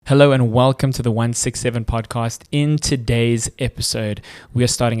Hello and welcome to the 167 podcast. In today's episode, we are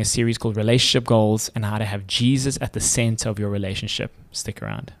starting a series called Relationship Goals and how to have Jesus at the center of your relationship. Stick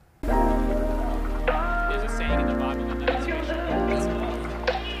around. There's a saying in the Bible that everybody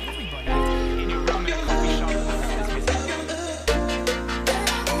in your room in a coffee shop is missing.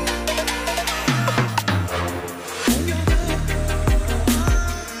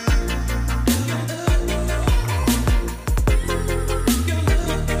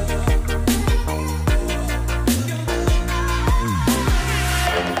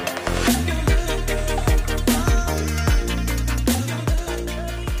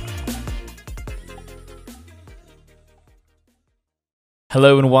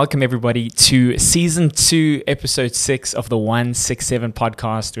 Hello and welcome everybody to Season 2, Episode 6 of the 167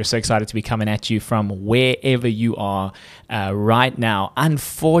 podcast. We're so excited to be coming at you from wherever you are right now.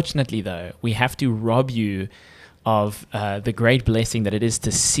 Unfortunately though, we have to rob you of the great blessing that it is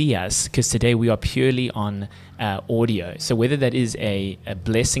to see us, because today we are purely on audio. So whether that is a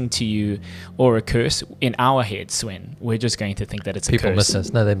blessing to you or a curse, in our heads, Swen, we're just going to think that it's a curse. People miss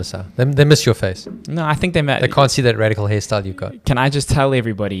us. No, they miss us. They miss your face. No, I think they can't see that radical hairstyle you've got. Can I just tell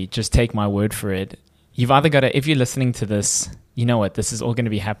everybody, just take my word for it. You've either got to, if you're listening to this, you know what, this is all going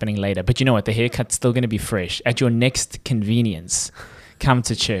to be happening later. But you know what, the haircut's still going to be fresh. At your next convenience, come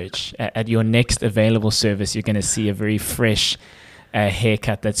to church. At your next available service, you're going to see a very fresh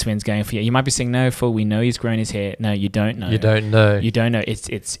haircut that Sven's going for you. You might be saying, no, Phil, we know he's grown his hair. No, you don't know. You don't know. You don't know.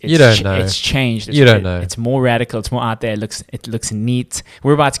 It's you don't know. It's changed. You don't know. It's more radical. It's more out there. It looks neat.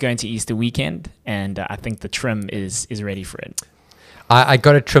 We're about to go into Easter weekend, and I think the trim is ready for it. I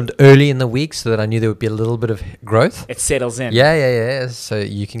got it trimmed early in the week so that I knew there would be a little bit of growth. It settles in. Yeah. So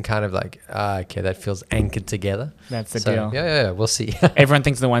you can kind of like, okay, that feels anchored together. That's the deal. Yeah, we'll see. Everyone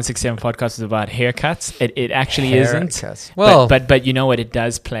thinks the 167 podcast is about haircuts. It actually isn't. Well, but you know what? It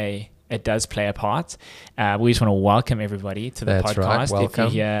does play a part. We just want to welcome everybody to the That's podcast. Right. Welcome.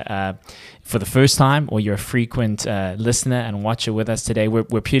 If you're here for the first time or you're a frequent listener and watcher with us today,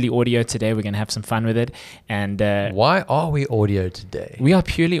 we're purely audio today. We're going to have some fun with it. And why are we audio today? We are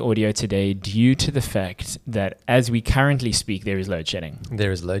purely audio today due to the fact that as we currently speak, there is load shedding.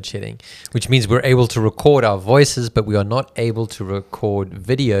 There is load shedding, which means we're able to record our voices, but we are not able to record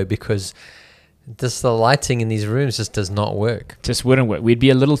video because the lighting in these rooms just does not work. Just wouldn't work. We'd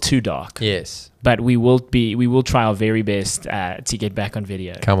be a little too dark. Yes. But we will try our very best to get back on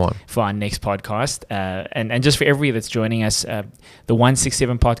video. Come on. For our next podcast. And just for everybody that's joining us, the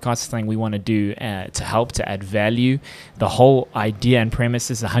 167 podcast is something we want to do to help to add value. The whole idea and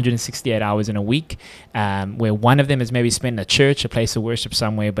premise is 168 hours in a week, where one of them is maybe spent in a church, a place of worship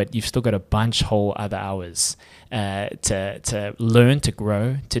somewhere, but you've still got a bunch whole other hours to learn, to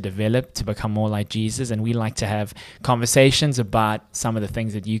grow, to develop, to become more like Jesus. And we like to have conversations about some of the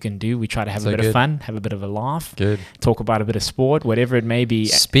things that you can do. We try to have a bit of fun, have a bit of a laugh, talk about a bit of sport, whatever it may be.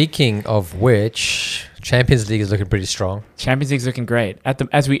 Speaking of which, Champions League is looking pretty strong. Champions League's looking great.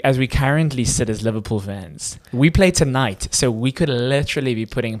 As we currently sit as Liverpool fans, we play tonight, so we could literally be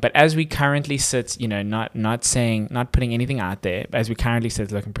putting. But as we currently sit, not putting anything out there. As we currently sit,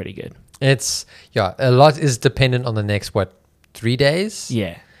 it's looking pretty good. It's a lot is dependent on the next 3 days.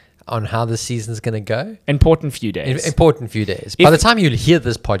 Yeah. On how the season's going to go. Important few days. By the time you hear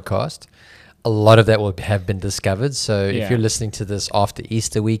this podcast, a lot of that will have been discovered. So if you're listening to this after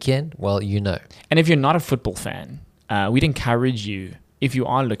Easter weekend, well, you know. And if you're not a football fan, we'd encourage you, if you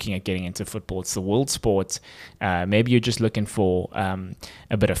are looking at getting into football, it's the world sport. Maybe you're just looking for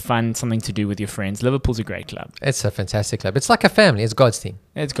a bit of fun, something to do with your friends. Liverpool's a great club. It's a fantastic club. It's like a family. It's God's team.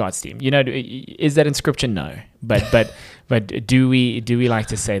 It's God's team. Is that in scripture? No. But do we like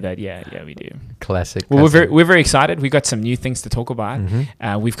to say that? Yeah, we do. Classic. Well, we're very excited. We've got some new things to talk about.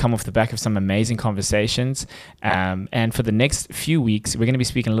 Mm-hmm. We've come off the back of some amazing conversations. And for the next few weeks, we're going to be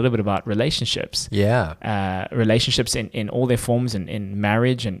speaking a little bit about relationships. Yeah. Relationships in all their forms, in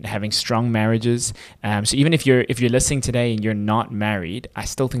marriage and having strong marriages. So even if you're listening today and you're not married, I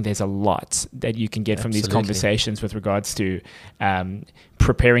still think there's a lot that you can get from these conversations with regards to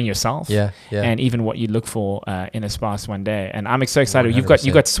preparing yourself. Yeah. And even what you look for in a spouse one day. And I'm so excited. 100%.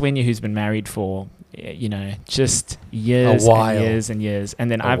 You've got Swenya, who's been married for just years and years and years. And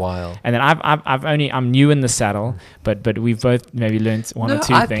then I'm new in the saddle, but we've both maybe learned one or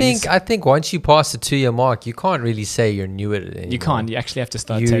two things. I think once you pass the 2-year mark, you can't really say you're new at it anymore. You can't. You actually have to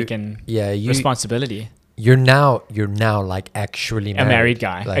start taking responsibility. You're now like actually married. A married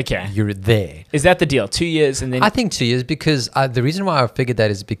guy. Like, okay. You're there. Is that the deal? 2 years and then... I think 2 years because the reason why I figured that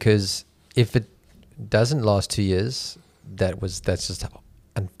is because if it doesn't last 2 years,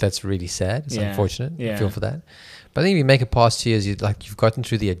 that's really sad. It's unfortunate. I feel for that. But I think if you make it past 2 years, you've gotten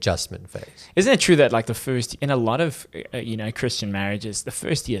through the adjustment phase. Isn't it true that like in a lot of Christian marriages, the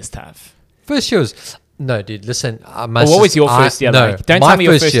first year is tough? First year was no, dude. Listen, what was your first year like? Don't tell me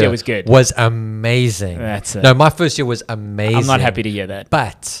your first year was good. Was amazing. That's it. No, my first year was amazing. I'm not happy to hear that.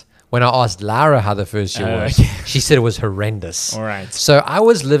 But when I asked Lara how the first year was, okay. she said it was horrendous. All right. So I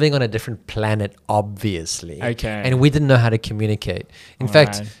was living on a different planet, obviously. Okay. And we didn't know how to communicate. In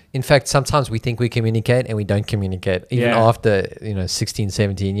fact, sometimes we think we communicate and we don't communicate, even after 16,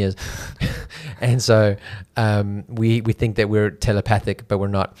 17 years. And so we think that we're telepathic, but we're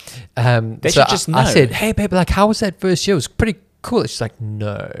not. They should just know. I said, hey, babe, like, how was that first year? It was pretty cool. She's like,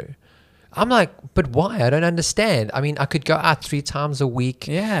 no. I'm like, but why? I don't understand. I mean, I could go out 3 times a week,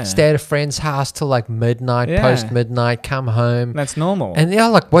 stay at a friend's house till like midnight, post midnight, come home. That's normal. And they're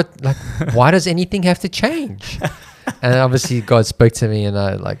like, what? Like, why does anything have to change? And obviously God spoke to me, and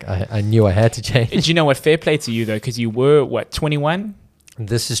I knew I had to change. Do you know what? Fair play to you though, because you were 21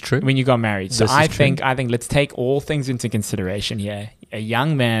 This is true. when you got married. So I think let's take all things into consideration here. A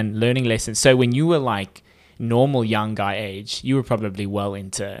young man learning lessons. So when you were like normal young guy age, you were probably well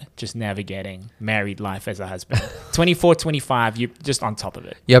into just navigating married life as a husband. 24, 25, you're just on top of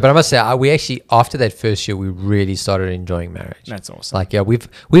it. Yeah, but I must say, we actually, after that first year, we really started enjoying marriage. That's awesome. Like,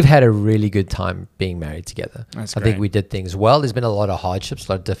 we've had a really good time being married together. That's I great. think we did things well. There's been a lot of hardships,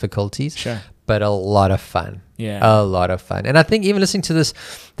 a lot of difficulties. Sure. But a lot of fun. Yeah. A lot of fun. And I think even listening to this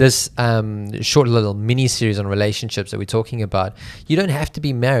short little mini series on relationships that we're talking about, you don't have to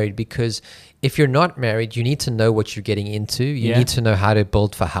be married, because if you're not married, you need to know what you're getting into. You need to know how to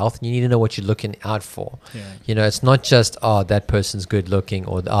build for health. You need to know what you're looking out for. Yeah. It's not just, that person's good looking,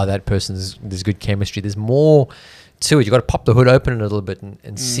 or that there's good chemistry. There's more to it. You got to pop the hood open a little bit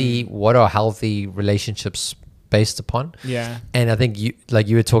and see what are healthy relationships based upon. Yeah. And I think you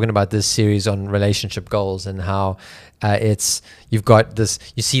were talking about this series on relationship goals, and how you've got this,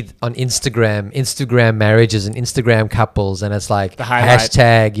 you see on Instagram marriages and Instagram couples, and it's like the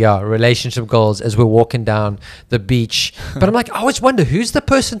highlight. # relationship goals as we're walking down the beach. But I'm like, I always wonder, who's the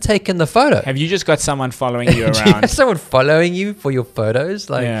person taking the photo? Have you just got someone following you Do you around? have someone following you for your photos?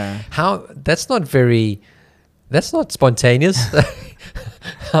 Like, how? That's not spontaneous.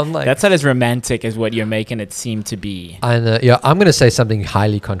 I'm like, that's not as romantic as what you're making it seem to be. I know. Yeah, I'm going to say something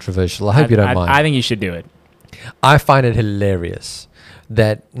highly controversial. I hope you don't mind. I think you should do it. I find it hilarious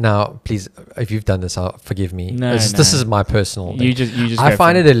that, now, please, if you've done this, forgive me. This is my personal thing. You just. I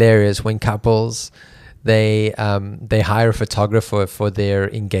find it hilarious when couples they hire a photographer for their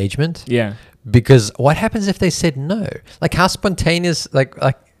engagement. Yeah. Because what happens if they said no? Like, how spontaneous?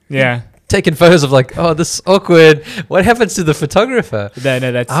 Yeah. Taking photos of like, oh, this is awkward. What happens to the photographer?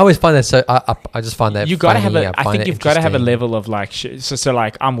 No, that's. I always find that so. I just find that you gotta funny. have I think you've got to have a level of like. So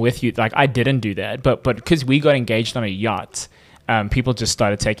like, I'm with you. Like, I didn't do that, but because we got engaged on a yacht. People just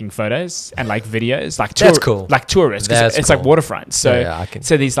started taking photos and like videos, like that's cool, like tourists. Cause it's cool. Like waterfront. So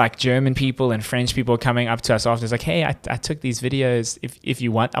so these like German people and French people are coming up to us after. It's like, hey, I took these videos. If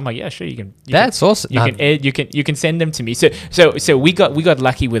you want, I'm like, yeah, sure, you can. That's awesome. You can send them to me. So we got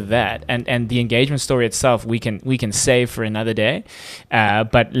lucky with that, and the engagement story itself we can save for another day.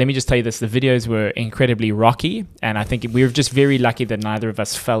 But let me just tell you this: the videos were incredibly rocky, and I think we were just very lucky that neither of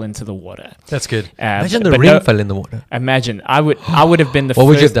us fell into the water. That's good. Imagine the ring fell in the water. Imagine I would have been the what first. What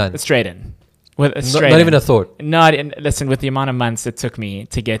would you have done? Straight in. Not even a thought. No, listen. With the amount of months it took me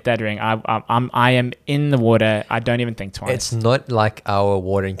to get that ring, I am in the water. I don't even think twice. It's not like our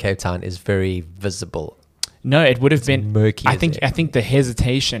water in Cape Town is very visible. No, it would have been murky. I think the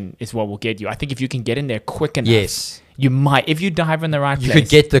hesitation is what will get you. I think if you can get in there quick enough, yes, you might. If you dive in the right place, you could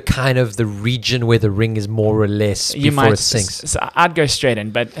get the kind of the region where the ring is more or less before it sinks. So I'd go straight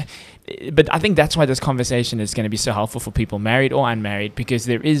in, but I think that's why this conversation is going to be so helpful for people married or unmarried, because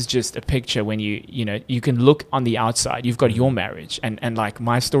there is just a picture when you can look on the outside. You've got your marriage, and like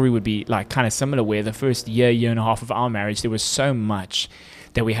my story would be like kind of similar, where the first year and a half of our marriage, there was so much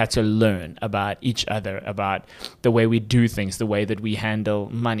that we had to learn about each other, about the way we do things, the way that we handle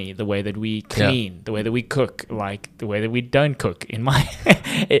money, the way that we clean, the way that we cook, like the way that we don't cook in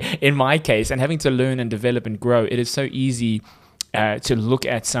my case, and having to learn and develop and grow. It is so easy to look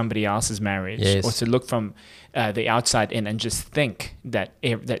at somebody else's marriage, or to look from the outside in and just think that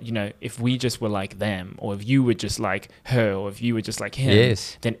if we just were like them, or if you were just like her, or if you were just like him,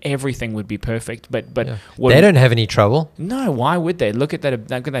 then everything would be perfect. But they don't have any trouble. No, why would they? Look at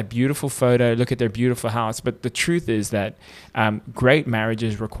that beautiful photo. Look at their beautiful house. But the truth is that great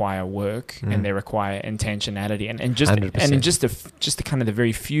marriages require work, and they require intentionality, and just 100%. And in just the kind of the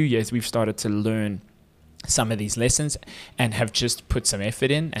very few years we've started to learn some of these lessons and have just put some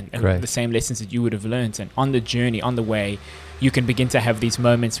effort in and Great. the same lessons that you would have learned. And on the journey, on the way, you can begin to have these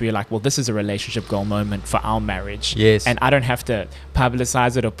moments where you're like, well, this is a relationship goal moment for our marriage. Yes. And I don't have to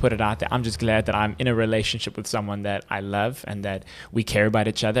publicize it or put it out there. I'm just glad that I'm in a relationship with someone that I love and that we care about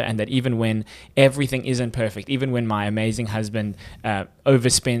each other, and that even when everything isn't perfect, even when my amazing husband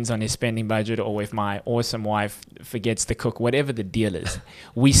overspends on his spending budget, or if my awesome wife forgets to cook, whatever the deal is,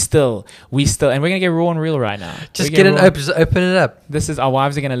 we still, and we're going to get raw and real right now. Just get open it up. This is, our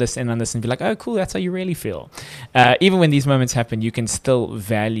wives are going to listen on this and be like, oh, cool, that's how you really feel. Even when these moments happen, you can still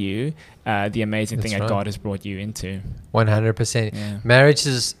value the amazing thing that God has brought you into. 100%.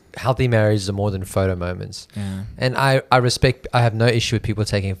 Yeah. Healthy marriages are more than photo moments. Yeah. And I have no issue with people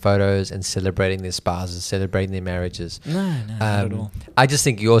taking photos and celebrating their spouses, celebrating their marriages. No, not at all. I just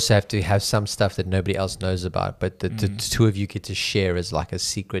think you also have to have some stuff that nobody else knows about, but the two of you get to share as like a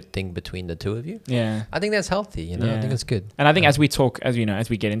secret thing between the two of you. Yeah. I think that's healthy, you know. Yeah. I think it's good. And I think as we talk, as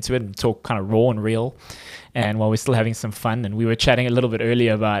we get into it and talk kind of raw and real, and while we're still having some fun, and we were chatting a little bit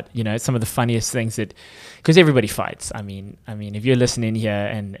earlier about, some of the funniest things that, because everybody fights. I mean, if you're listening here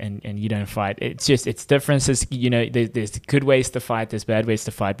and you don't fight, it's differences. There's good ways to fight, there's bad ways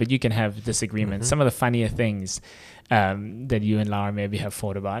to fight, but you can have disagreements. Some of the funnier things that you and Lara maybe have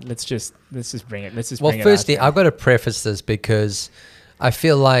thought about. Let's just bring it. Well, firstly, I've got to preface this because I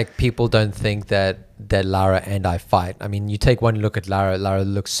feel like people don't think that Lara and I fight. I mean, you take one look at Lara. Lara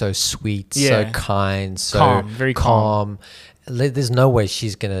looks so sweet, so kind, so calm, very calm. There's no way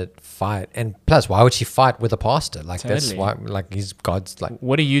she's gonna fight. And plus, why would she fight with a pastor? Like Totally. that's why. Like he's God's. Like,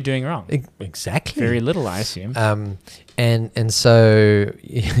 what are you doing wrong? Exactly. Very little, I assume. And so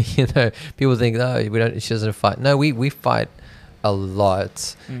people think, no, we don't. She doesn't fight. No, we fight a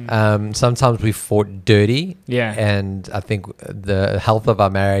lot. Sometimes we fought dirty. Yeah. And I think the health of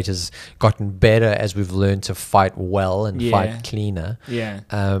our marriage has gotten better as we've learned to fight well and fight cleaner. Yeah.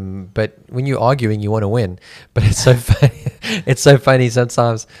 But when you're arguing, you want to win. But it's so funny. It's so funny.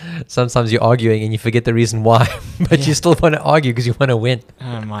 Sometimes you're arguing and you forget the reason why, but you still want to argue because you want to win.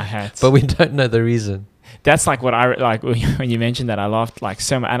 Oh, my hat. But we don't know the reason. That's like what I like when you mentioned that. I laughed like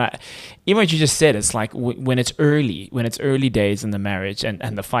so much, and even what you just said, it's like when it's early days in the marriage,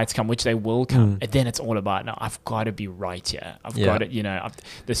 and the fights come, which they will come, and then it's all about, no, I've got to be right here. I've got to,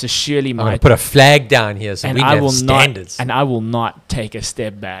 this is surely my. I'm gonna put a flag down here, so we have standards. And I will not take a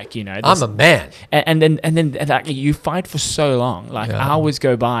step back. I'm a man. And then like you fight for so long, like hours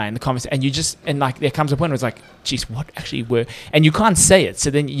go by, and the comments, and you just like there comes a point where it's like, geez, what actually were, and you can't say it. So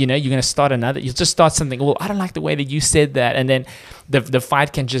then you're going to start another. You'll just start something. Well, I don't like the way that you said that, and then the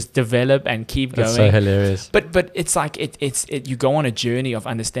fight can just develop and keep going. That's so hilarious. But it's like you go on a journey of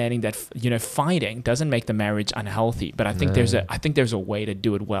understanding that fighting doesn't make the marriage unhealthy. But I think there's a way to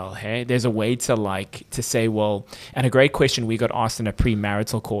do it well. Hey, there's a way to say, well, and a great question we got asked in a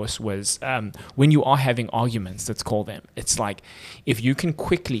premarital course was when you are having arguments, let's call them. It's like if you can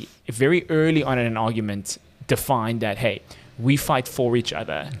quickly, very early on in an argument, define that, hey, we fight for each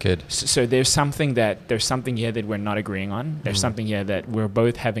other. Good. So there's something here that we're not agreeing on. There's something here that we're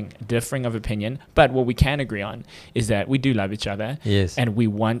both having differing of opinion. But what we can agree on is that we do love each other. Yes. And we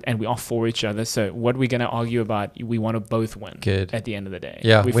are for each other. So what we're going to argue about, we want to both win. Good. At the end of the day.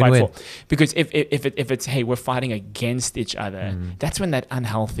 Yeah. We win-win. fight for, because if it's, hey, we're fighting against each other, that's when that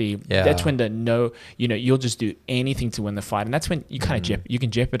unhealthy. Yeah. That's when you'll just do anything to win the fight, and that's when you kind of you can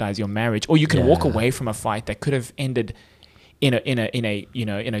jeopardize your marriage, or you can walk away from a fight that could have ended in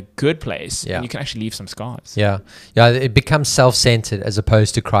a good place, and you can actually leave some scars. It becomes self-centered as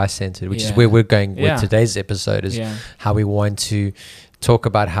opposed to Christ-centered, which is where we're going with today's episode, is how we want to talk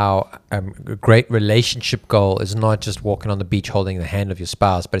about how a great relationship goal is not just walking on the beach holding the hand of your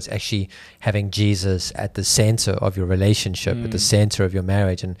spouse, but it's actually having Jesus at the center of your relationship, at the center of your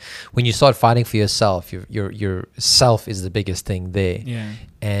marriage. And when you start fighting for yourself, your self is the biggest thing there.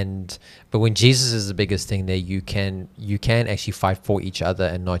 But when Jesus is the biggest thing there, you can actually fight for each other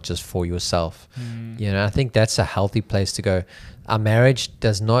and not just for yourself. I think that's a healthy place to go. Our marriage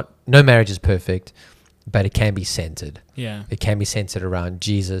no marriage is perfect, but it can be centered. It can be centered around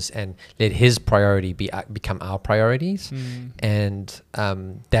Jesus, and let his priority become our priorities. And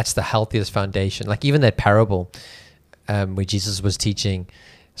that's the healthiest foundation. Like even that parable where Jesus was teaching,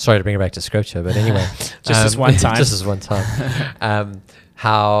 sorry to bring it back to scripture, but anyway. Just this one time. Just this one time.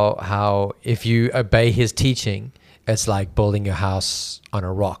 How if you obey his teaching, it's like building your house on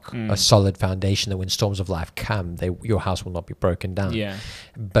a rock, a solid foundation that when storms of life come, your house will not be broken down.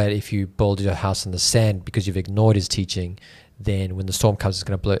 But if you build your house in the sand because you've ignored his teaching, then when the storm comes, it's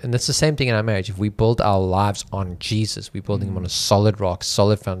going to blow. And that's the same thing in our marriage. If we build our lives on Jesus, we're building them on a solid rock,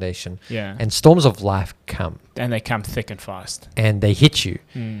 solid foundation. Yeah. And storms of life come. And they come thick and fast. And they hit you.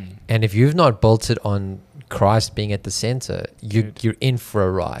 And if you've not built it on Christ being at the center, you're in for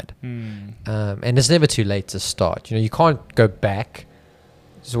a ride. And it's never too late to start. You can't go back.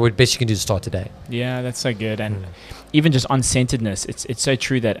 So what best you can do is start today. Yeah, that's so good. And even just on centeredness, it's so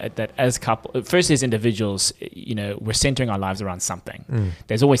true that as couple, first as individuals, we're centering our lives around something.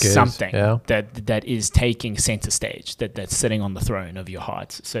 There's always something that is taking center stage, that's sitting on the throne of your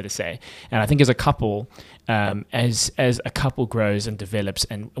heart, so to say. And I think as a couple, as a couple grows and develops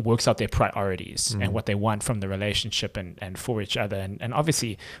and works out their priorities and what they want from the relationship and for each other, and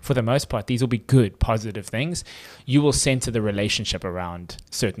obviously for the most part, these will be good, positive things. You will center the relationship around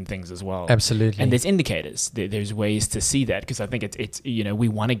certain things as well. Absolutely. And there's indicators. There's ways to see that, because I think it's we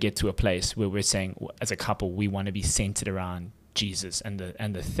want to get to a place where we're saying as a couple we want to be centered around Jesus and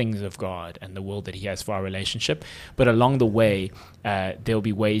the things of God and the will that He has for our relationship. But along the way, there'll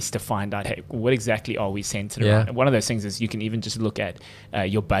be ways to find out, hey, what exactly are we centered around? And one of those things is you can even just look at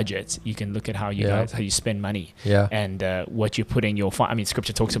your budget. You can look at how you guys, how you spend money, and what you put in your.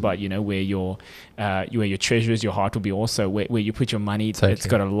 Scripture talks about where your treasure is, your heart will be also. Where you put your money, it's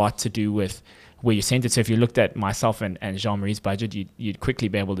got a lot to do with where you sent it. So if you looked at myself and Jean-Marie's budget, you'd quickly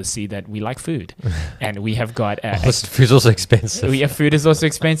be able to see that we like food, and we have got food's also expensive. Food is also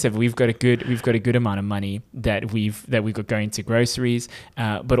expensive. We've got a good amount of money that we've got going to groceries,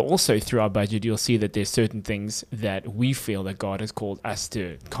 but also through our budget, you'll see that there's certain things that we feel that God has called us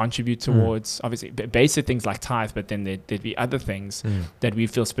to contribute towards. Obviously, basic things like tithe, but then there'd be other things that we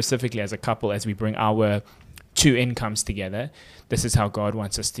feel specifically as a couple, as we bring our two incomes together, this is how God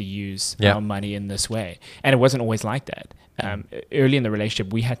wants us to use our money in this way. And it wasn't always like that. Early in the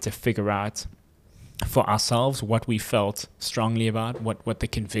relationship, we had to figure out for ourselves what we felt strongly about, what the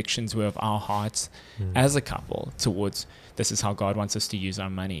convictions were of our hearts as a couple towards this is how God wants us to use our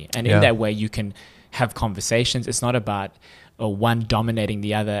money. And in that way, you can have conversations. It's not about one dominating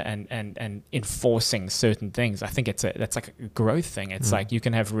the other and enforcing certain things. I think that's like a growth thing. It's like you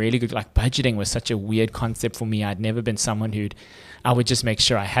can have really good, like budgeting was such a weird concept for me. I'd never been someone I would just make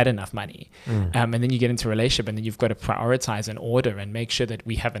sure I had enough money. And then you get into a relationship, and then you've got to prioritize and order and make sure that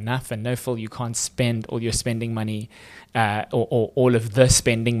we have enough. And no, Phil, you can't spend all your spending money or all of the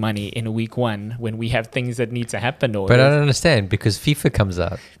spending money in week one when we have things that need to happen. But I don't understand, because FIFA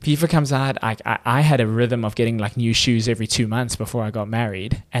comes out. I had a rhythm of getting like new shoes every 2 months before I got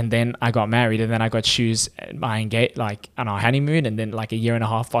married. And then I got married, and then I got shoes on our honeymoon. And then like a year and a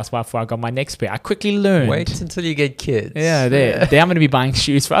half passed by before I got my next pair. I quickly learned. Wait until you get kids. Yeah, I'm going to be buying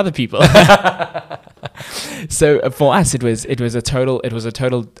shoes for other people. So for us, it was a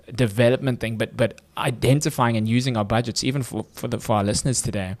total development thing. But identifying and using our budgets, even for our listeners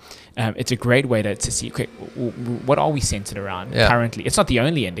today, it's a great way to see, okay, what are we centered around currently? It's not the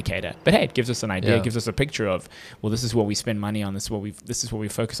only indicator, but hey, it gives us an idea. It gives us a picture of, well, this is what we spend money on. This is what we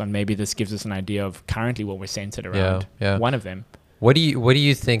focus on. Maybe this gives us an idea of currently what we're centered around. One of them. What do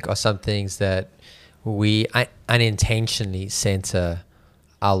you think are some things that we unintentionally center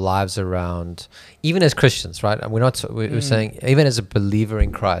our lives around, even as Christians, right? And we're saying, even as a believer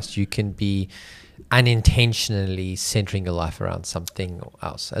in Christ, you can be unintentionally centering your life around something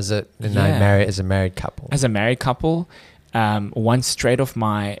else as a married couple. As a married couple, one straight off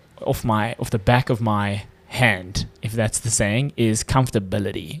the back of my hand, if that's the saying, is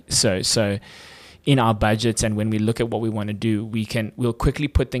comfortability. So in our budgets, and when we look at what we want to do, we'll quickly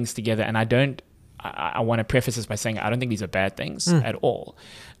put things together. And I want to preface this by saying I don't think these are bad things at all.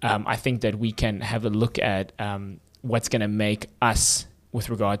 I think that we can have a look at what's going to make us, with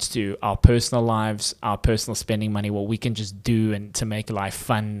regards to our personal lives, our personal spending money, what we can just do and to make life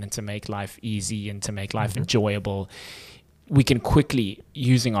fun and to make life easy and to make life enjoyable. We can quickly,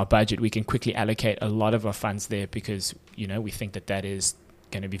 using our budget, we can quickly allocate a lot of our funds there, because we think that is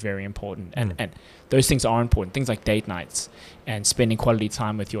going to be very important, and those things are important. Things like date nights and spending quality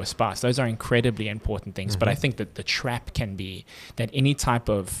time with your spouse, those are incredibly important things. But I think that the trap can be that any type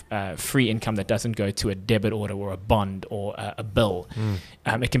of free income that doesn't go to a debit order or a bond or a bill,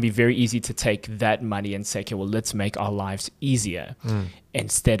 it can be very easy to take that money and say, okay, well, let's make our lives easier,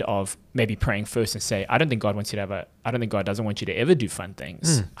 instead of maybe praying first and say, I don't think God doesn't want you to ever do fun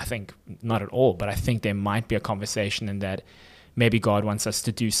things. I think not at all, but I think there might be a conversation in that maybe God wants us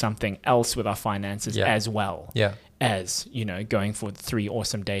to do something else with our finances as well. as, going for 3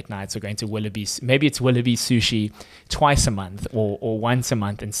 awesome date nights or going to Willoughby's. Maybe it's Willoughby sushi twice a month or once a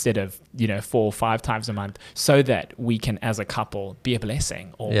month instead of, 4 or 5 times a month, so that we can, as a couple, be a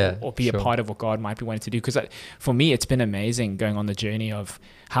blessing or be a part of what God might be wanting to do. Because for me, it's been amazing going on the journey of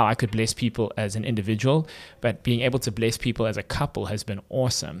how I could bless people as an individual, but being able to bless people as a couple has been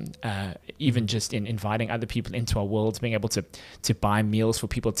awesome. Even just in inviting other people into our worlds, being able to buy meals for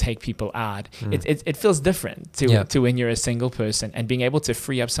people, take people out. It feels different to when you're a single person, and being able to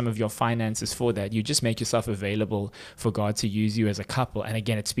free up some of your finances for that. You just make yourself available for God to use you as a couple. And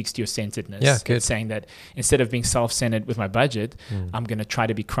again, it speaks to your centeredness. Yeah, good. It's saying that instead of being self-centered with my budget, I'm going to try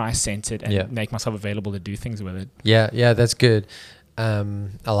to be Christ-centered and make myself available to do things with it. Yeah, that's good. I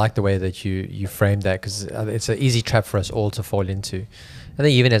like the way that you framed that, because it's an easy trap for us all to fall into. I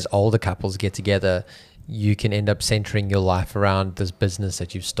think even as older couples get together, you can end up centering your life around this business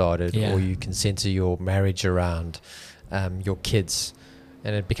that you've started, or you can center your marriage around your kids,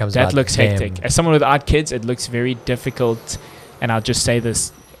 and it becomes that looks hectic. As someone without kids, it looks very difficult. And I'll just say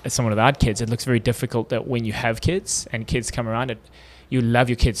this: as someone without kids, it looks very difficult that when you have kids and kids come around, you love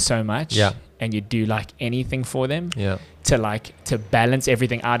your kids so much, and you do like anything for them, to balance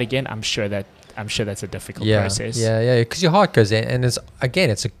everything out again. I'm sure that's a difficult process. Yeah, because your heart goes in, and it's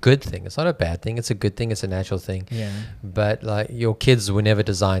a good thing. It's not a bad thing. It's a good thing. It's a natural thing. Yeah. But like, your kids were never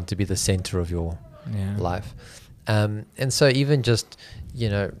designed to be the center of your life, and so even just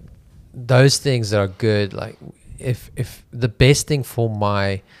those things that are good. Like, if the best thing for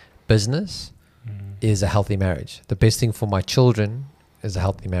my business is a healthy marriage, the best thing for my children is a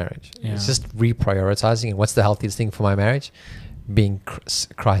healthy marriage. Yeah. It's just reprioritizing. And what's the healthiest thing for my marriage? Being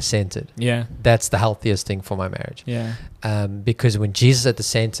Christ-centered. Yeah, that's the healthiest thing for my marriage. Yeah, because when Jesus is at the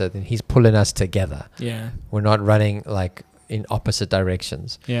center, then He's pulling us together. Yeah, we're not running like in opposite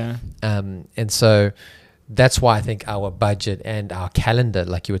directions. Yeah, and so that's why I think our budget and our calendar,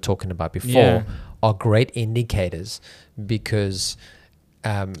 like you were talking about before, are great indicators. Because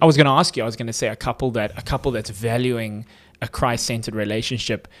I was going to ask you. I was going to say a couple that's valuing a Christ-centered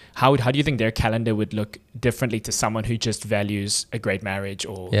relationship, how do you think their calendar would look differently to someone who just values a great marriage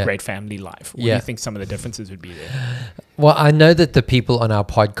or great family life? What do you think some of the differences would be there? Well, I know that the people on our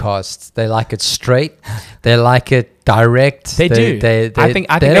podcast, they like it straight. They like it direct. They do. I think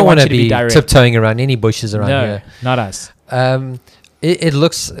they don't want to be tiptoeing around any bushes around here. No, not us. It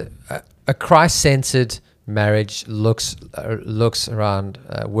looks a Christ-centered marriage works around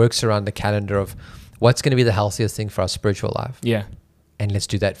the calendar of what's going to be the healthiest thing for our spiritual life. Yeah. And let's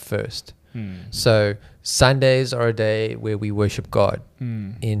do that first. So Sundays are a day where we worship God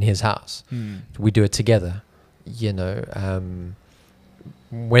in His house. We do it together.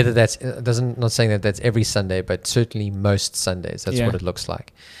 Whether that's not saying that that's every Sunday, but certainly most Sundays, that's what it looks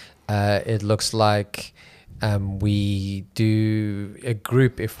like. It looks like we do a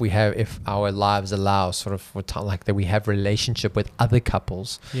group if our lives allow, sort of for time, like that we have relationship with other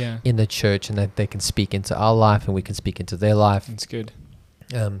couples in the church, and that they can speak into our life and we can speak into their life. That's good.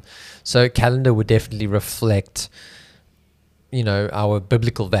 So calendar would definitely reflect our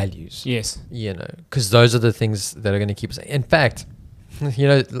biblical values. Yes. Because those are the things that are going to keep us. In fact, we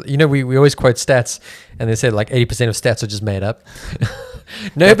always quote stats, and they say like 80% of stats are just made up.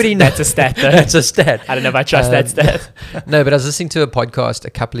 Nobody knows. That's a stat, though. That's a stat. I don't know if I trust that stat. No, but I was listening to a podcast a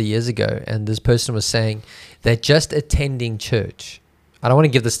couple of years ago, and this person was saying that just attending church, I don't want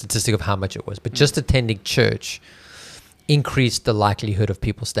to give the statistic of how much it was, but just attending church increased the likelihood of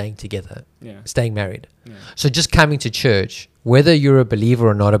people staying together, staying married. Yeah. So just coming to church, whether you're a believer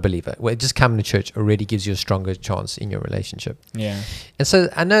or not a believer, just coming to church already gives you a stronger chance in your relationship. Yeah. And so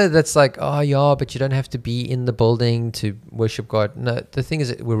I know that's like, but you don't have to be in the building to worship God. No, the thing is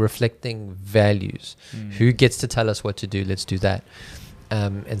that we're reflecting values. Who gets to tell us what to do? Let's do that.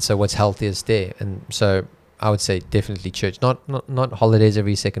 And so what's healthiest there? And so I would say definitely church, not holidays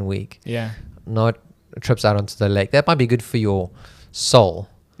every second week. Yeah. Not trips out onto the lake. That might be good for your soul.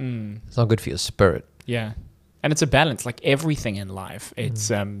 It's not good for your spirit. Yeah. And it's a balance, like everything in life.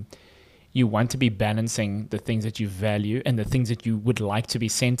 It's you want to be balancing the things that you value and the things that you would like to be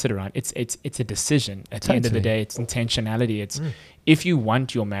centered around. It's a decision. At the end of the day, it's intentionality. It's if you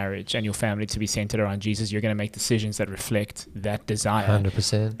want your marriage and your family to be centered around Jesus, you're going to make decisions that reflect that desire.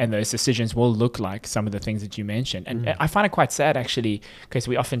 100%. And those decisions will look like some of the things that you mentioned. And I find it quite sad, actually, because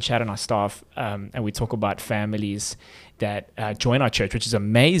we often chat on our staff and we talk about families that join our church, which is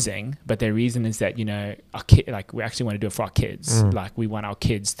amazing, but their reason is that our like we actually want to do it for our kids. Like we want our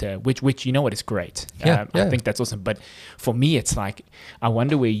kids to, which it's great. I think that's awesome. But for me, it's like I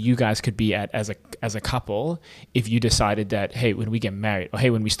wonder where you guys could be at as a couple if you decided that, hey, when we get married, or hey,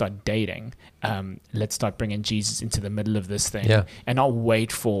 when we start dating, let's start bringing Jesus into the middle of this thing, and not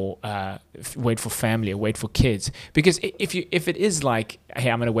wait for family or wait for kids. Because if it is like, hey,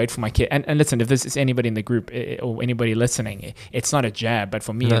 I'm going to wait for my kid, and listen, if this is anybody in the group or anybody listening, it's not a jab, but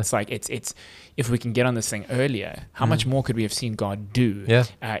for me, it's like it's if we can get on this thing earlier, how much more could we have seen God do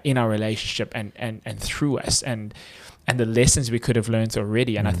in our relationship and through us, and the lessons we could have learned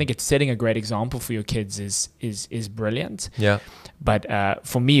already. And I think it's setting a great example for your kids is brilliant. Yeah. But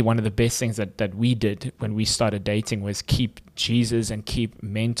for me, one of the best things that we did when we started dating was keep Jesus and keep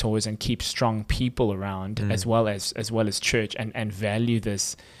mentors and keep strong people around, as well as church, and value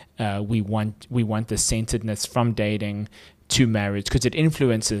this. We want the centeredness from dating to marriage, because it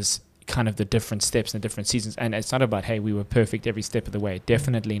influences kind of the different steps and the different seasons. And it's not about, hey, we were perfect every step of the way.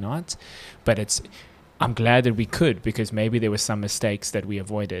 Definitely not. But I'm glad that we could, because maybe there were some mistakes that we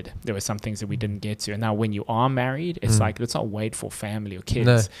avoided. There were some things that we didn't get to. And now when you are married, it's like, let's not wait for family or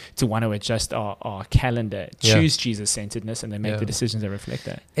kids to want to adjust our calendar, choose Jesus-centeredness, and then make the decisions that reflect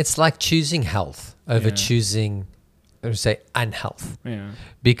that. It's like choosing health over choosing, let's say, unhealth. Yeah.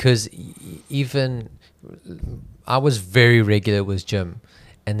 Because even I was very regular with gym,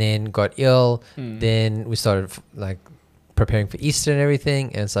 and then got ill. Then we started like preparing for Easter and everything,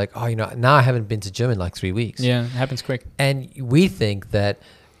 and it's like, oh, now I haven't been to gym in like 3 weeks. Yeah, it happens quick. And we think that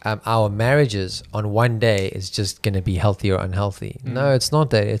our marriages on one day is just going to be healthy or unhealthy. No, it's not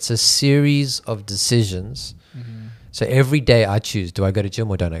that. It's a series of decisions. So every day I choose, do I go to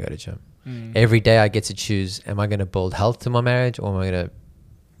gym or don't I go to gym? Every day I get to choose, am I going to build health to my marriage, or am I going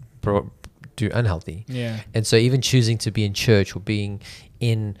to do unhealthy? Yeah. And so even choosing to be in church or being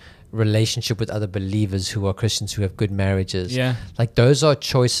in relationship with other believers who are Christians, who have good marriages, like those are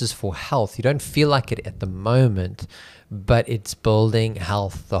choices for health. You don't feel like it at the moment, but it's building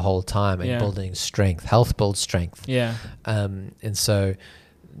health the whole time, and building strength. Health builds strength. And so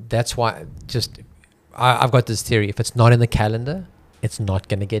that's why I've got this theory: if it's not in the calendar, it's not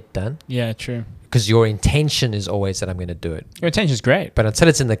going to get done. Yeah, true. Because your intention is always that I'm going to do it. Your intention is great, but until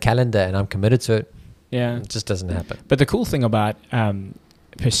it's in the calendar and I'm committed to it, it just doesn't happen. But the cool thing about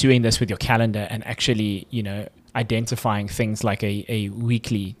pursuing this with your calendar, and actually, identifying things like a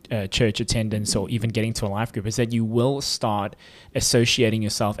weekly church attendance, or even getting to a life group, is that you will start associating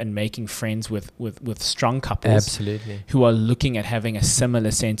yourself and making friends with strong couples who are looking at having a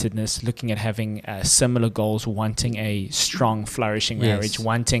similar centeredness, looking at having similar goals, wanting a strong, flourishing marriage,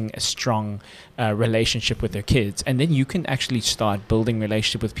 wanting a strong relationship with their kids. And then you can actually start building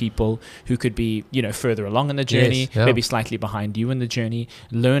relationship with people who could be, further along in the journey, maybe slightly behind you in the journey,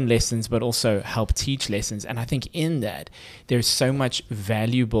 learn lessons, but also help teach lessons. And I think in that there's so much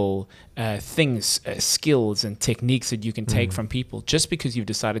valuable things, skills and techniques that you can take from people, just because you've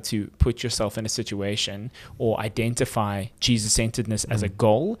decided to put yourself in a situation or identify Jesus-centeredness as a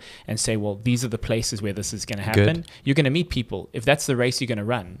goal and say, well, these are the places where this is going to happen. You're going to meet people. If that's the race you're going to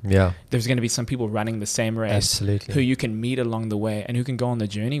run, there's going to be some people running the same race who you can meet along the way and who can go on the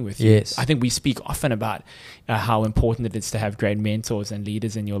journey with you. I think we speak often about how important it is to have great mentors and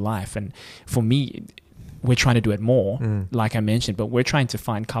leaders in your life. And for me, we're trying to do it more, like I mentioned, but we're trying to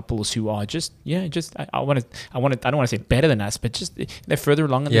find couples who are I don't want to say better than us, but just they're further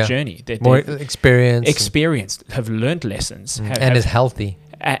along in the journey. They're more experienced, have learned lessons, and is healthy.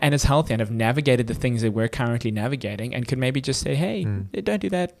 And is healthy, and have navigated the things that we're currently navigating, and could maybe just say, hey, don't do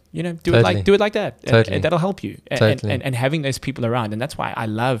that, do it like that. And that'll help you. And having those people around. And that's why I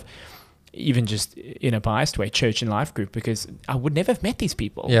love, even just in a biased way, church and life group, because I would never have met these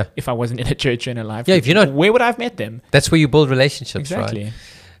people if I wasn't in a church and a life group. If you're not, where would I have met them? That's where you build relationships, exactly. Right?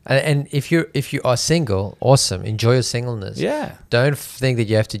 And if you are single, awesome, enjoy your singleness. Don't think that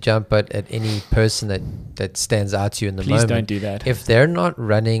you have to jump at any person that stands out to you in the moment. Please don't do that. If they're not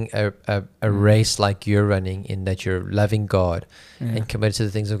running a race like you're running, in that you're loving God and committed to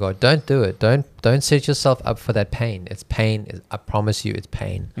the things of God, don't do it. Don't set yourself up for that pain. It's pain. I promise you, it's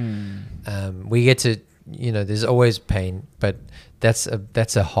pain. We get to, there's always pain, but that's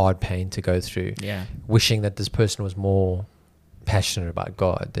a hard pain to go through. Wishing that this person was more passionate about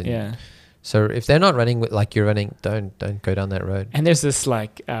God. So if they're not running like you're running, don't go down that road. And there's this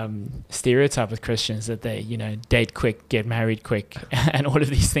like stereotype with Christians that they date quick, get married quick, and all of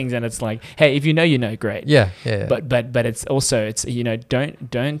these things. And it's like, hey, if great. Yeah. But it's also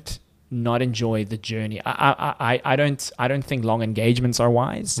don't not enjoy the journey. I don't think long engagements are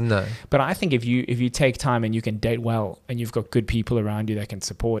wise. No. But I think if you take time and you can date well and you've got good people around you that can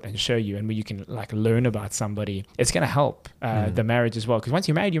support and show you, and where you can like learn about somebody, it's going to help the marriage as well. Because once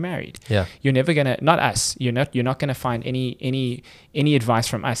you're married, you're married. Yeah. You're never gonna, not us. You're not going to find any advice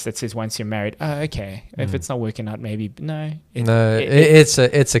from us that says once you're married, oh, okay, if it's not working out, maybe no. It's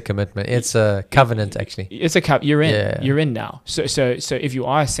a commitment. It's a covenant, actually. It's a you're in. Yeah. You're in now. So if you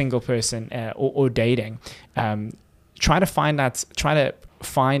are a single person or dating, try to find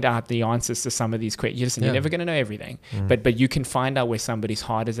out the answers to some of these questions. Listen, you're never going to know everything, but you can find out where somebody's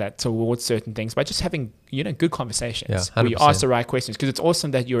heart is at towards certain things by just having good conversations where you ask the right questions. Because it's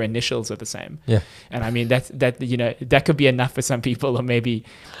awesome that your initials are the same. Yeah, and I mean that could be enough for some people, or maybe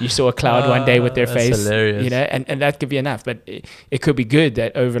you saw a cloud one day with their face, hilarious. And that could be enough. But it could be good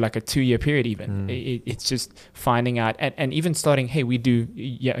that over like a 2-year period, even it's just finding out and even starting. Hey, we do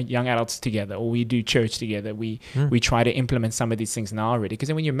young adults together, or we do church together. We try to implement some of these things now already. Because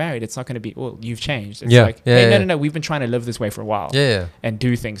then when you're married, it's not going to be, well, you've changed. It's like, hey, no, we've been trying to live this way for a while and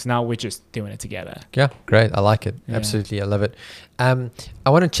do things. Now we're just doing it together. Yeah, great. I like it. Yeah. Absolutely. I love it. I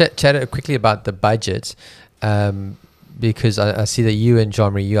want to chat quickly about the budget because I see that you and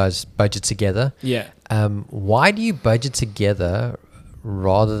Jean-Marie, you guys budget together. Yeah. Why do you budget together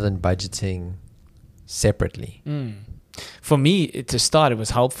rather than budgeting separately? For me, to start, it was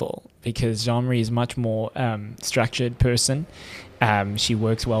helpful because Jean-Marie is much more structured person. She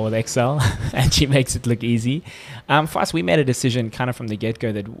works well with Excel and she makes it look easy. For us, we made a decision kind of from the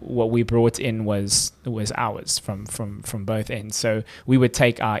get-go that what we brought in was ours from both ends. So we would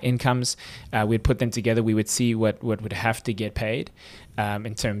take our incomes, we'd put them together, we would see what would have to get paid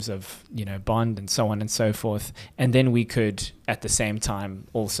in terms of bond and so on and so forth, and then we could at the same time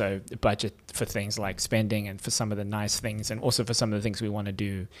also budget for things like spending and for some of the nice things, and also for some of the things we want to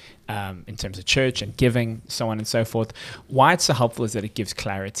do in terms of church and giving, so on and so forth. Why it's so helpful is that it gives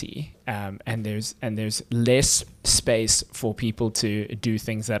clarity, and there's less space for people to do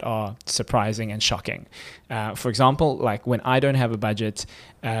things that are surprising and shocking. For example, like when I don't have a budget,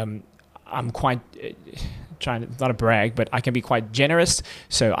 I'm quite trying to, not a brag, but I can be quite generous.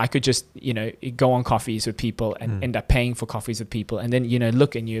 So I could just, go on coffees with people and end up paying for coffees with people. And then,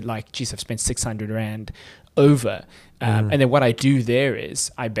 look and you're like, geez, I've spent 600 Rand over. And then what I do there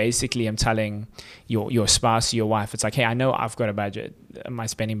is I basically am telling your spouse, your wife, it's like, hey, I know I've got a budget, my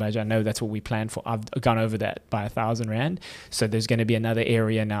spending budget. I know that's what we planned for. I've gone over that by 1,000 Rand. So there's going to be another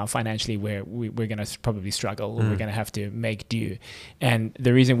area now financially where we're going to probably struggle, or we're going to have to make do. And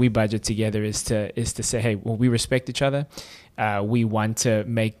the reason we budget together is to say, hey, well, we respect each other. We want to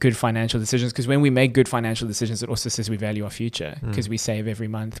make good financial decisions, because when we make good financial decisions, it also says we value our future, because we save every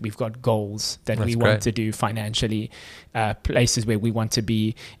month. We've got goals that we want to do financially, places where we want to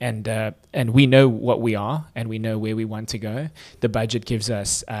be, and we know what we are and we know where we want to go. The budget gives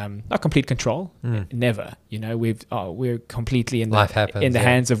us not complete control, never. We're completely in the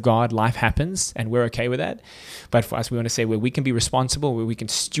hands of God. Life happens, and we're okay with that. But for us, we want to say where we can be responsible, where we can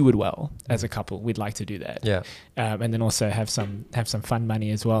steward well as a couple. We'd like to do that. Yeah, and then also have some fun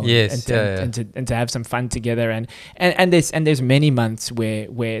money as well. Yes, and to have some fun together, and there's many months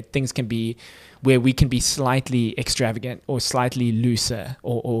where things can be, where we can be slightly extravagant or slightly looser,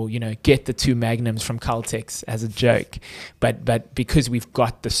 or get the 2 magnums from Caltex as a joke, but because we've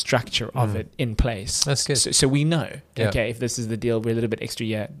got the structure of it in place, that's good. So we know, okay, if this is the deal, we're a little bit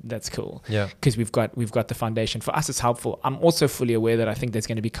extra, that's cool. Yeah, because we've got the foundation. For us, it's helpful. I'm also fully aware that I think there's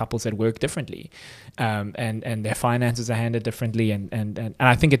going to be couples that work differently, and their finances are handled differently, and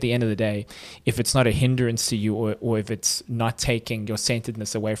I think at the end of the day, if it's not a hindrance to you, or if it's not taking your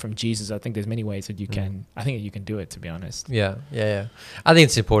centeredness away from Jesus, I think there's many ways that you can. I think that you can do it, to be honest. Yeah. I think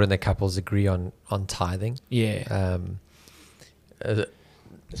it's important that couples agree on tithing. Yeah.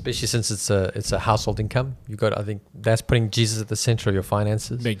 Especially since it's a household income. I think that's putting Jesus at the center of your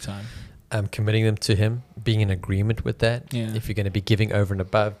finances. Big time. Committing them to Him, being in agreement with that. Yeah. If you're going to be giving over and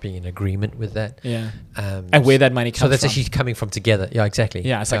above, being in agreement with that. Yeah. And where that money comes from. So that's actually coming from together. Yeah, exactly.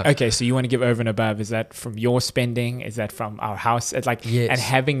 Yeah. It's like, okay, so you want to give over and above. Is that from your spending? Is that from our house? It's like, and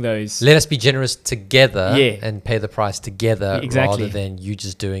having those. Let us be generous together and pay the price together, rather than you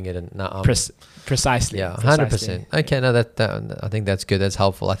just doing it. And Precisely. Yeah, 100%. Okay, no, that I think that's good. That's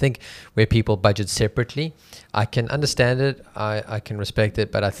helpful. I think where people budget separately, I can understand it. I can respect it,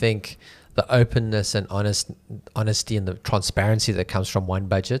 but I think the openness and honesty and the transparency that comes from one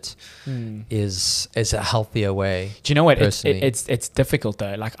budget is a healthier way. Do you know what? Personally. It's difficult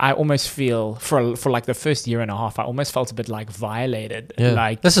though. Like I almost feel for like the first year and a half, I almost felt a bit like violated. Yeah.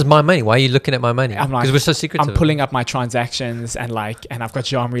 Like this is my money. Why are you looking at my money? I'm like, because we're so secretive. I'm pulling up my transactions and I've got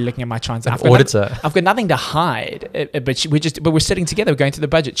Jean-Marie looking at my transactions. Auditor. I've got nothing to hide. But we're sitting together. We're going through the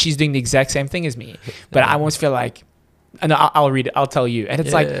budget. She's doing the exact same thing as me. But I almost feel like. And I'll read it. I'll tell you. And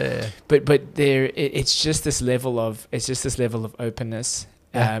it's but there, it's just this level of openness.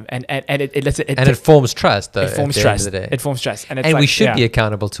 Yeah. And it forms trust, though. It forms trust. It forms trust, and we should be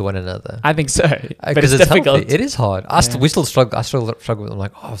accountable to one another. I think so, but it's difficult. difficult. It is hard. We still struggle. I still struggle with. I'm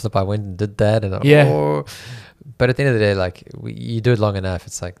like, oh, I went and did that, and But at the end of the day, like you do it long enough,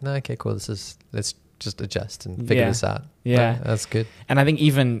 it's like, no, okay, cool. Let's just adjust and figure this out. Yeah, no, that's good. And I think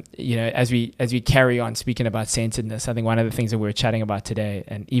even as we carry on speaking about centeredness, I think one of the things that we were chatting about today,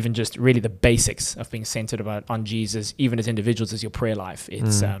 and even just really the basics of being centered on Jesus, even as individuals, is your prayer life.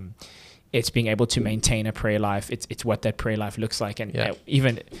 It's being able to maintain a prayer life. It's what that prayer life looks like. And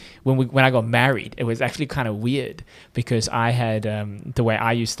even when I got married, it was actually kind of weird because I had the way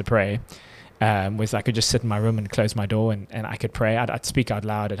I used to pray. Was I could just sit in my room and close my door and I could pray. I'd speak out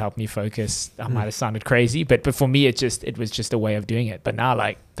loud. It helped me focus. I might have sounded crazy, but for me, it was just a way of doing it. But now,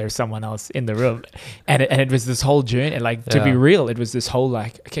 like, there's someone else in the room, and it was this whole journey. And like, to be real, it was this whole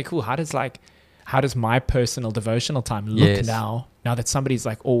like, okay, cool. How does my personal devotional time look now that somebody's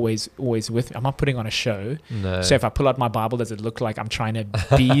like always with me? I'm not putting on a show. No. So if I pull out my Bible, does it look like I'm trying to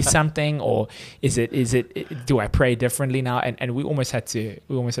be something, or is it do I pray differently now? And we almost had to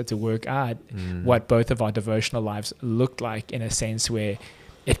work out what both of our devotional lives looked like, in a sense where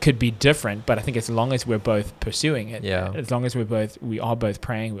it could be different, but I think as long as we're both pursuing it, as long as we are both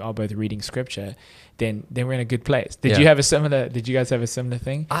praying, we are both reading scripture, then we're in a good place. Did you guys have a similar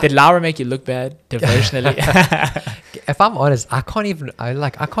thing? Did Laura make you look bad devotionally? If I'm honest, I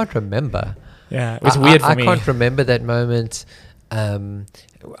can't remember. Yeah, it was weird for me. I can't remember that moment.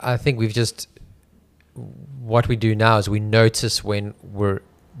 I think what we do now is we notice when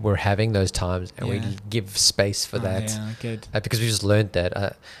we're having those times, and we give space for that. Yeah, good. Because we just learned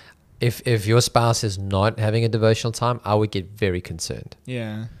that. If your spouse is not having a devotional time, I would get very concerned.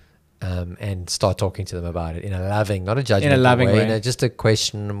 Yeah. And start talking to them about it in a loving, not a judgmental way. Just a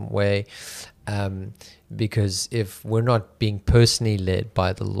question way. Because if we're not being personally led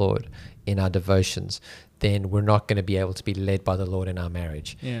by the Lord in our devotions, then we're not going to be able to be led by the Lord in our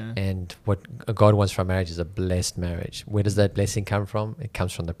marriage. Yeah. And what God wants for our marriage is a blessed marriage. Where does that blessing come from? It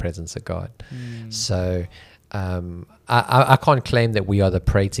comes from the presence of God. So I can't claim that we are the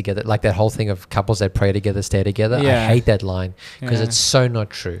pray together, like that whole thing of couples that pray together, stay together. I hate that line because it's so not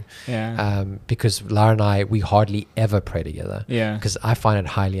true. Because Lara and I, we hardly ever pray together. Because I find it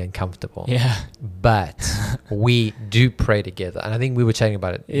highly uncomfortable. But we do pray together, and I think we were chatting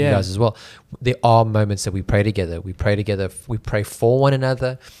about it, you guys as well. There are moments that we pray together. We pray together. We pray for one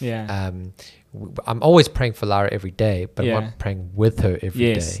another. I'm always praying for Lara every day, but I'm not praying with her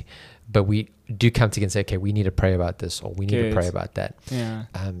every day. But we do come together and say, okay, we need to pray about this, or we need to pray about that.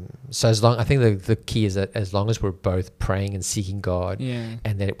 So I think the key is that as long as we're both praying and seeking God,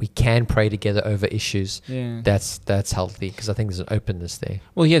 and that we can pray together over issues, that's healthy, because I think there's an openness there.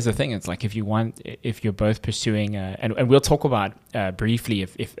 Well, here's the thing: it's like if you're both pursuing, and we'll talk about briefly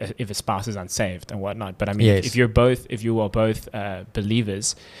if a spouse is unsaved and whatnot. But I mean, if you are both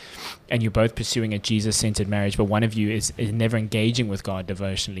believers, and you're both pursuing a Jesus-centered marriage, but one of you is never engaging with God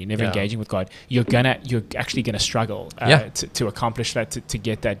devotionally, never engaging with God, you're actually gonna struggle to accomplish that, to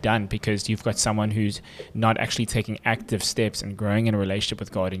get that done, because you've got someone who's not actually taking active steps and growing in a relationship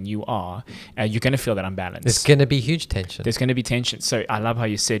with God, and you are. You're gonna feel that unbalance. There's gonna be huge tension. There's gonna be tension. So I love how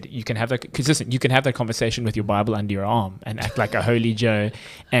you said you can have that, because listen, you can have that conversation with your Bible under your arm and act like a holy Joe,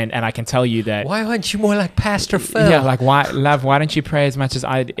 and I can tell you that. Why aren't you more like Pastor Phil? Yeah, like why don't you pray as much as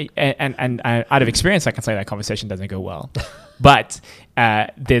I? And out of experience, I can say that conversation doesn't go well. But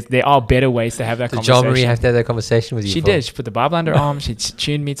there are better ways to have that conversation. Did Jean-Marie have to have that conversation with you? She did. She put the Bible under her arm. She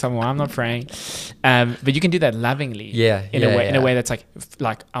tuned me, told me why I'm not praying. But you can do that lovingly. In a way that's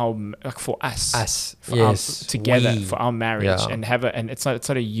like for us. Together for our marriage, and have and it's not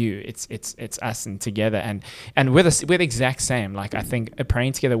a you. It's us and together, and we're the exact same. Like, I think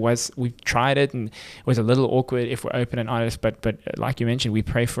praying together we tried it, and it was a little awkward if we're open and honest. But like you mentioned, we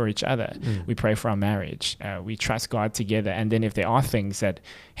pray for each other. We pray for our marriage. We trust God together, and then if there are things that,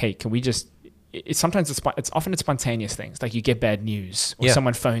 hey, can we just it's often spontaneous things. Like you get bad news, or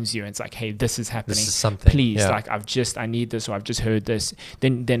someone phones you and it's like, hey, this is happening. This is something. Please, like I need this, or I've just heard this.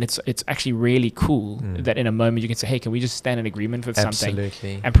 Then it's actually really cool that in a moment you can say, hey, can we just stand in agreement with something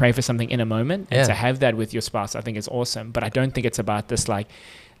and pray for something in a moment? And to have that with your spouse, I think is awesome. But I don't think it's about this like,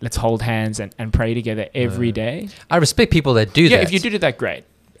 let's hold hands and pray together every day. I respect people that do that. Yeah, if you do that, great.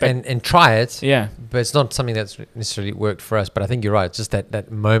 And try it. Yeah. But it's not something that's necessarily worked for us. But I think you're right. It's just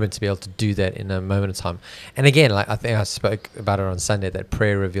that moment to be able to do that in a moment of time. And again, like I think I spoke about it on Sunday, that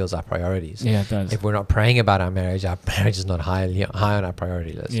prayer reveals our priorities. Yeah, it does. If we're not praying about our marriage is not high on our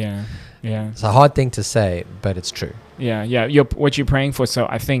priority list. Yeah. Yeah. It's a hard thing to say, but it's true. Yeah. Yeah. What you're praying for. So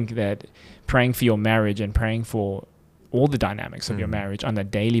I think that praying for your marriage and praying for all the dynamics of your marriage on a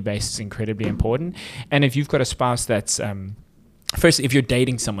daily basis is incredibly important. And if you've got a spouse that's first, if you're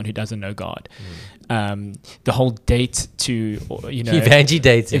dating someone who doesn't know God, the whole date to, Evangy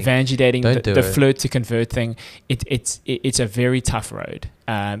dating, the flirt to convert thing, it's a very tough road.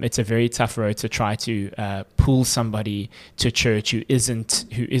 It's a very tough road to try to pull somebody to church who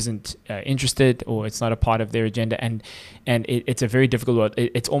isn't interested, or it's not a part of their agenda, and it's a very difficult road.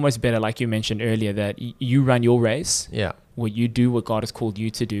 It's almost better, like you mentioned earlier, that you run your race. Yeah, where you do what God has called you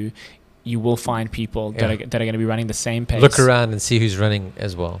to do. You will find people that are going to be running the same pace. Look around and see who's running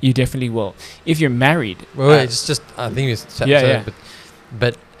as well. You definitely will. If you're married, it's just I think it's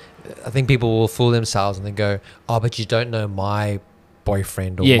but I think people will fool themselves and they go, oh, but you don't know my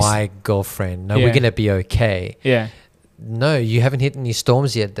boyfriend or my girlfriend. No, we're gonna be okay. Yeah. No, you haven't hit any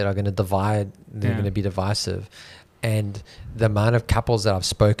storms yet that are going to divide. They're going to be divisive, and the amount of couples that I've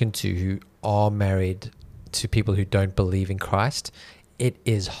spoken to who are married to people who don't believe in Christ. It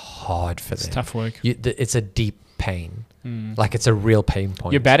is hard for them. It's tough work. It's a deep pain. Like it's a real pain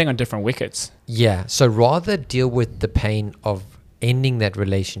point. You're batting on different wickets. Yeah. So rather deal with the pain of ending that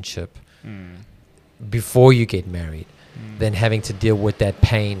relationship before you get married than having to deal with that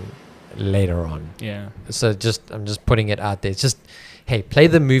pain later on. Yeah. So I'm just putting it out there. It's just, hey, play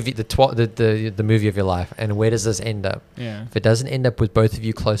the movie, the movie of your life, and where does this end up? Yeah. If it doesn't end up with both of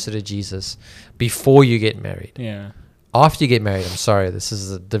you closer to Jesus before you get married. Yeah. After you get married, I'm sorry, this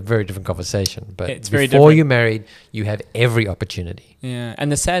is a very different conversation. But it's very before different. you're married, you have every opportunity. Yeah, and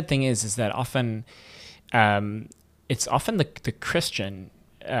the sad thing is that often, it's often the Christian.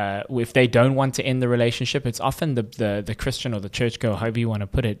 If they don't want to end the relationship, it's often the Christian or the churchgoer, however you want to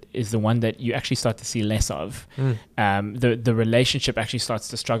put it, is the one that you actually start to see less of. The relationship actually starts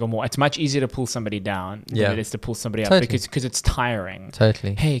to struggle more. It's much easier to pull somebody down than it is to pull somebody up because it's tiring.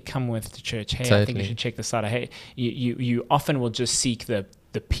 Totally. Hey, come with to church. Hey, I think you should check this out. Hey, you often will just seek the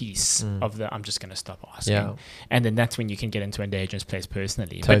peace of I'm just going to stop asking. And then that's when you can get into endangerment place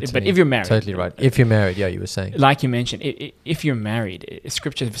personally. But if you're married. Totally right. If you're married, you were saying. Like you mentioned, if you're married,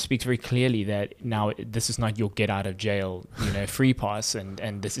 Scripture speaks very clearly that now this is not your get out of jail, free pass,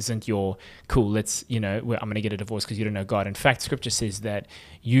 and this isn't your cool, let's, I'm going to get a divorce because you don't know God. In fact, Scripture says that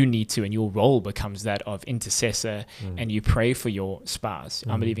you need to, and your role becomes that of intercessor, and you pray for your spouse,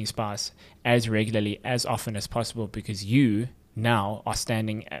 unbelieving spouse, as regularly, as often as possible, because you now are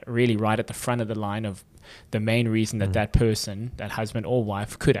standing really right at the front of the line of the main reason that person, that husband or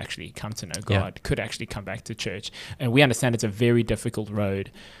wife, could actually come to know God, could actually come back to church. And we understand it's a very difficult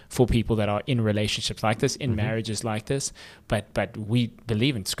road for people that are in relationships like this, in marriages like this. But we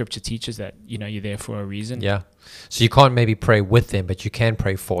believe, in Scripture teaches that, you're there for a reason. Yeah. So you can't maybe pray with them, but you can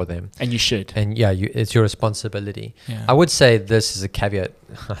pray for them. And you should. And it's your responsibility. Yeah. I would say this is a caveat.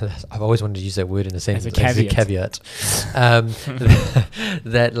 I've always wanted to use that word in a sentence. As a caveat.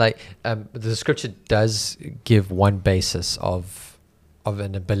 That the Scripture does give one basis of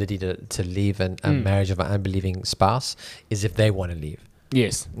an ability to leave a marriage of an unbelieving spouse is if they want to leave.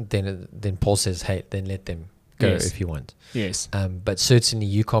 Yes. Then Paul says, hey, then let them go if you want. Yes. But certainly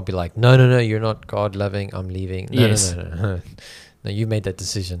you can't be like, no, you're not God loving, I'm leaving. No. No, you made that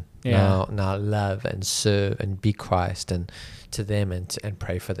decision. Yeah. Now love and serve and be Christ and to them and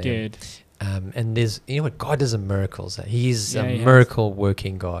pray for them. Good. And there's, what, God does miracles. He's a miracle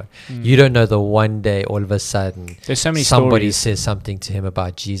working God. You don't know the one day all of a sudden there's so many somebody stories. says something to him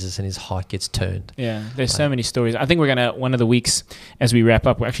about Jesus and his heart gets turned. Yeah, there's so many stories. I think we're going to, one of the weeks as we wrap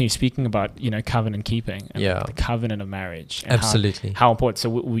up, we're actually speaking about, covenant keeping and the covenant of marriage. And absolutely. How important. So,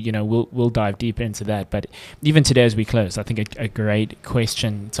 we'll dive deeper into that. But even today as we close, I think a great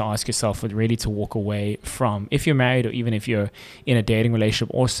question to ask yourself would really to walk away from, if you're married or even if you're in a dating relationship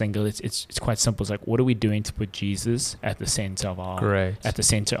or single, it's quite simple. It's like, what are we doing to put Jesus at the center of at the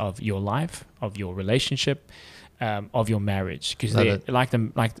center of your life, of your relationship, of your marriage, because Love it. like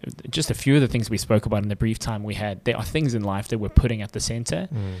just a few of the things we spoke about in the brief time we had, there are things in life that we're putting at the center,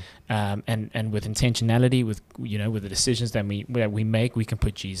 and with intentionality, with with the decisions that we make, we can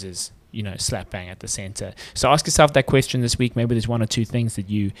put Jesus slap bang at the center. So ask yourself that question this week. Maybe there's one or two things that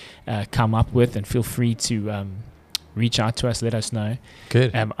you come up with, and feel free to reach out to us, let us know.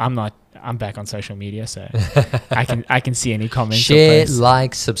 Good. I'm back on social media, so I can see any comments. Share,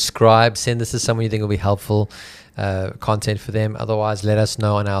 like, subscribe, send this to someone you think will be helpful content for them. Otherwise, let us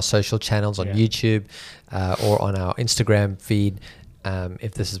know on our social channels on YouTube or on our Instagram feed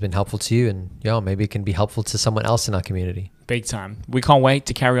if this has been helpful to you, and maybe it can be helpful to someone else in our community. Big time. We can't wait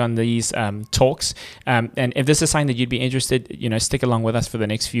to carry on these talks. And if this is something that you'd be interested, stick along with us for the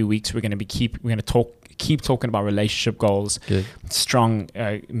next few weeks. We're going to keep talking about relationship goals, strong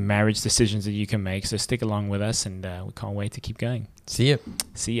marriage decisions that you can make. So stick along with us, and we can't wait to keep going. See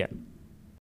ya.